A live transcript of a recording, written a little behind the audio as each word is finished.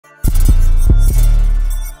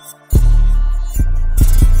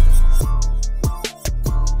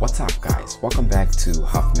welcome back to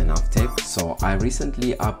Halfman Half Tech. So I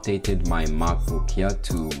recently updated my MacBook Air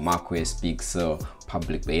to macOS Big Sur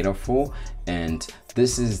public beta 4, and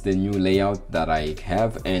this is the new layout that I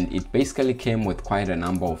have, and it basically came with quite a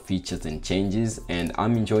number of features and changes, and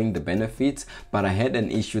I'm enjoying the benefits. But I had an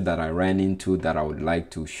issue that I ran into that I would like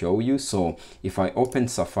to show you. So if I open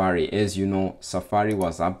Safari, as you know, Safari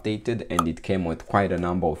was updated and it came with quite a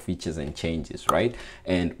number of features and changes, right?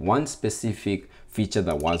 And one specific feature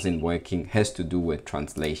that wasn't working has to do with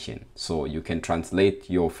translation. So you can translate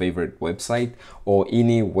your favorite website or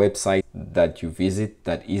any website that you visit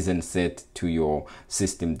that isn't set to your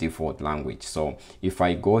system default language. So if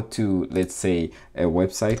I go to, let's say, a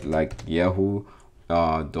website like yahoo.fr,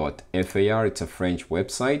 it's a French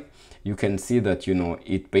website, you can see that, you know,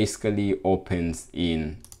 it basically opens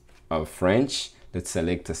in French. Let's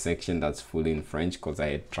select a section that's fully in French because I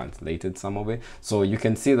had translated some of it. So you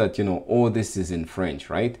can see that, you know, all this is in French,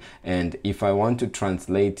 right? And if I want to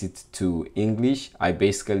translate it to English, I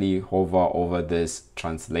basically hover over this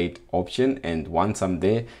translate option. And once I'm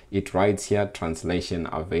there, it writes here translation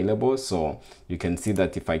available. So you can see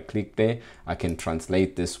that if I click there, I can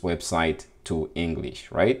translate this website to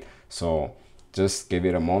English, right? So just give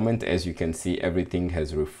it a moment. As you can see, everything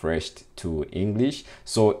has refreshed to English.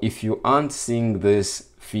 So if you aren't seeing this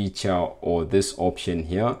feature or this option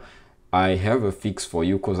here, I have a fix for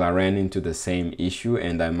you because I ran into the same issue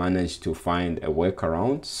and I managed to find a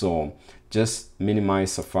workaround. So just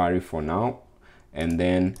minimize Safari for now and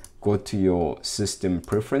then go to your system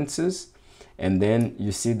preferences, and then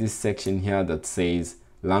you see this section here that says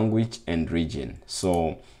language and region.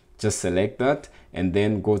 So just select that and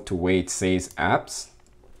then go to where it says apps.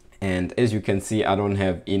 And as you can see, I don't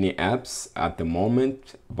have any apps at the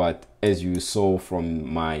moment, but as you saw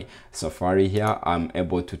from my Safari here, I'm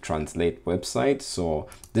able to translate websites. So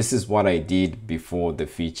this is what I did before the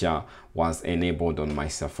feature was enabled on my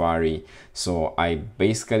Safari. So I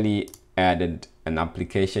basically added an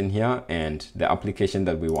application here, and the application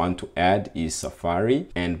that we want to add is Safari.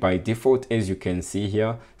 And by default, as you can see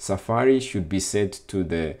here, Safari should be set to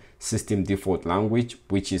the system default language,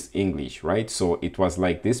 which is English, right? So it was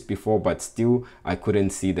like this before, but still I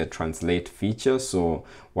couldn't see the translate feature. So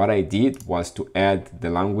what I did was to add the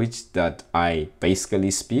language that I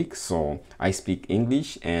basically speak. So I speak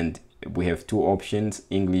English, and we have two options,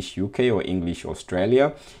 English UK or English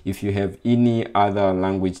Australia. If you have any other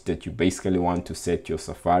language that you basically want to set your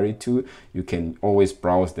Safari to, you can always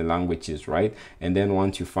browse the languages, right? And then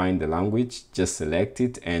once you find the language, just select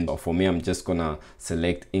it. And for me, I'm just gonna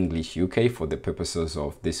select English UK for the purposes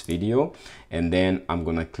of this video. And then I'm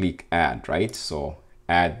gonna click add, right? So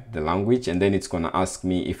add the language, and then it's going to ask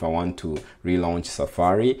me if I want to relaunch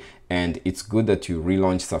Safari. And it's good that you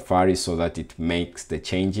relaunch Safari so that it makes the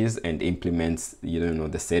changes and implements, you know,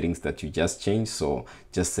 the settings that you just changed. So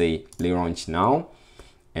just say relaunch now,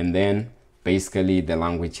 and then basically the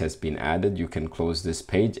language has been added. You can close this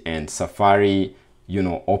page and Safari, you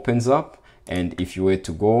know, opens up. And if you were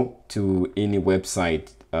to go to any website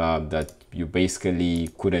that you basically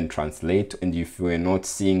couldn't translate, and if you are not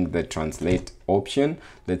seeing the translate option,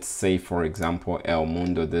 let's say for example El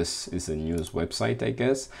Mundo, this is a news website, I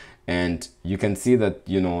guess, and you can see that,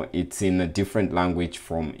 you know, it's in a different language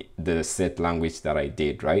from the set language that I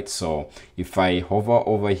did, right? So if I hover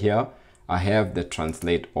over here, I have the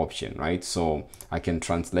translate option, right? So I can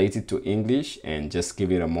translate it to English, and just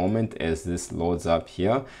give it a moment as this loads up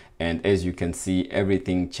here. And as you can see,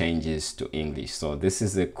 everything changes to English. So this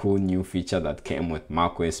is a cool new feature that came with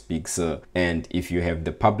macOS Big Sur. And if you have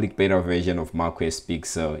the public beta version of macOS Big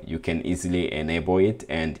Sur, you can easily enable it.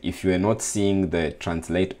 And if you are not seeing the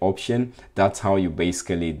translate option, that's how you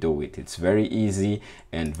basically do it. It's very easy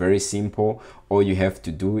and very simple. All you have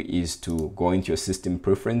to do is to go into your system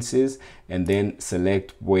preferences and then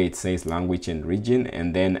select where it says language and region,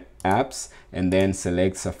 and then apps, and then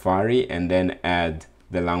select Safari, and then add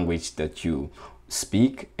the language that you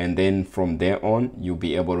speak, and then from there on you'll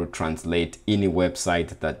be able to translate any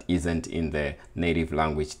website that isn't in the native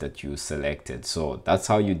language that you selected. So that's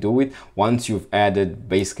how you do it. Once you've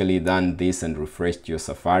basically done this and refreshed your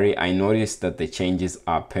Safari, I noticed that the changes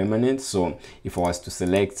are permanent. So if I was to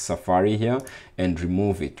select Safari here and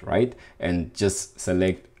remove it, right, and just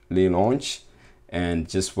select relaunch and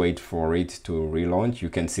just wait for it to relaunch, you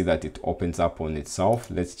can see that it opens up on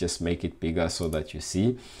itself. Let's just make it bigger so that you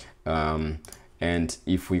see. And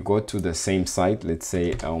if we go to the same site, let's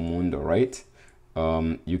say El Mundo, right?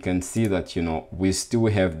 you can see that, you know, we still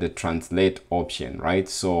have the translate option, right?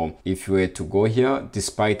 So if you were to go here,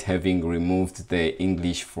 despite having removed the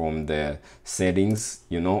English from the settings,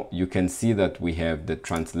 you know, you can see that we have the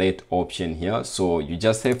translate option here. So you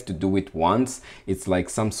just have to do it once. It's like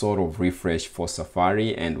some sort of refresh for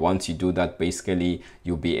Safari, and once you do that, basically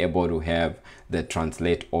you'll be able to have the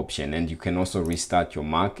translate option, and you can also restart your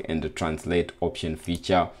Mac and the translate option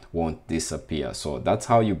feature won't disappear. So that's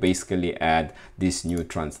how you basically add this new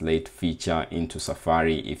translate feature into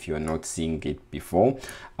Safari if you're not seeing it before.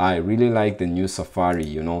 I really like the new Safari.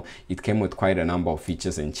 You know, it came with quite a number of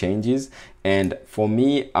features and changes, and for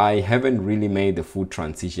me, I haven't really made the full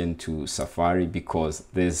transition to Safari because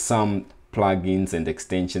there's some plugins and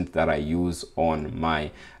extensions that I use on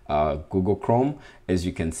my Google Chrome. As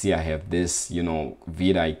you can see, I have this, you know,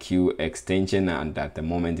 vidIQ extension, and at the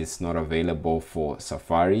moment it's not available for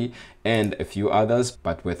Safari, and a few others.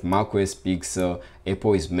 But with macOS Big Sur,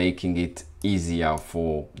 Apple is making it easier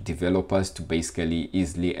for developers to basically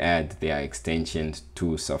easily add their extensions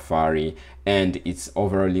to Safari, and it's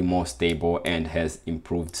overall more stable and has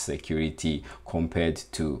improved security compared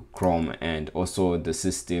to Chrome, and also the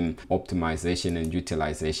system optimization and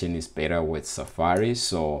utilization is better with Safari.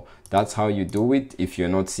 So that's how you do it. If you're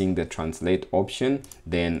not seeing the translate option,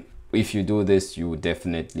 then if you do this, you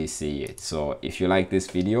definitely see it. So if you like this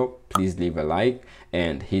video, please leave a like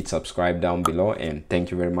and hit subscribe down below, and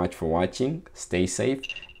thank you very much for watching. Stay safe,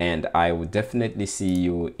 and I will definitely see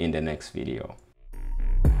you in the next video.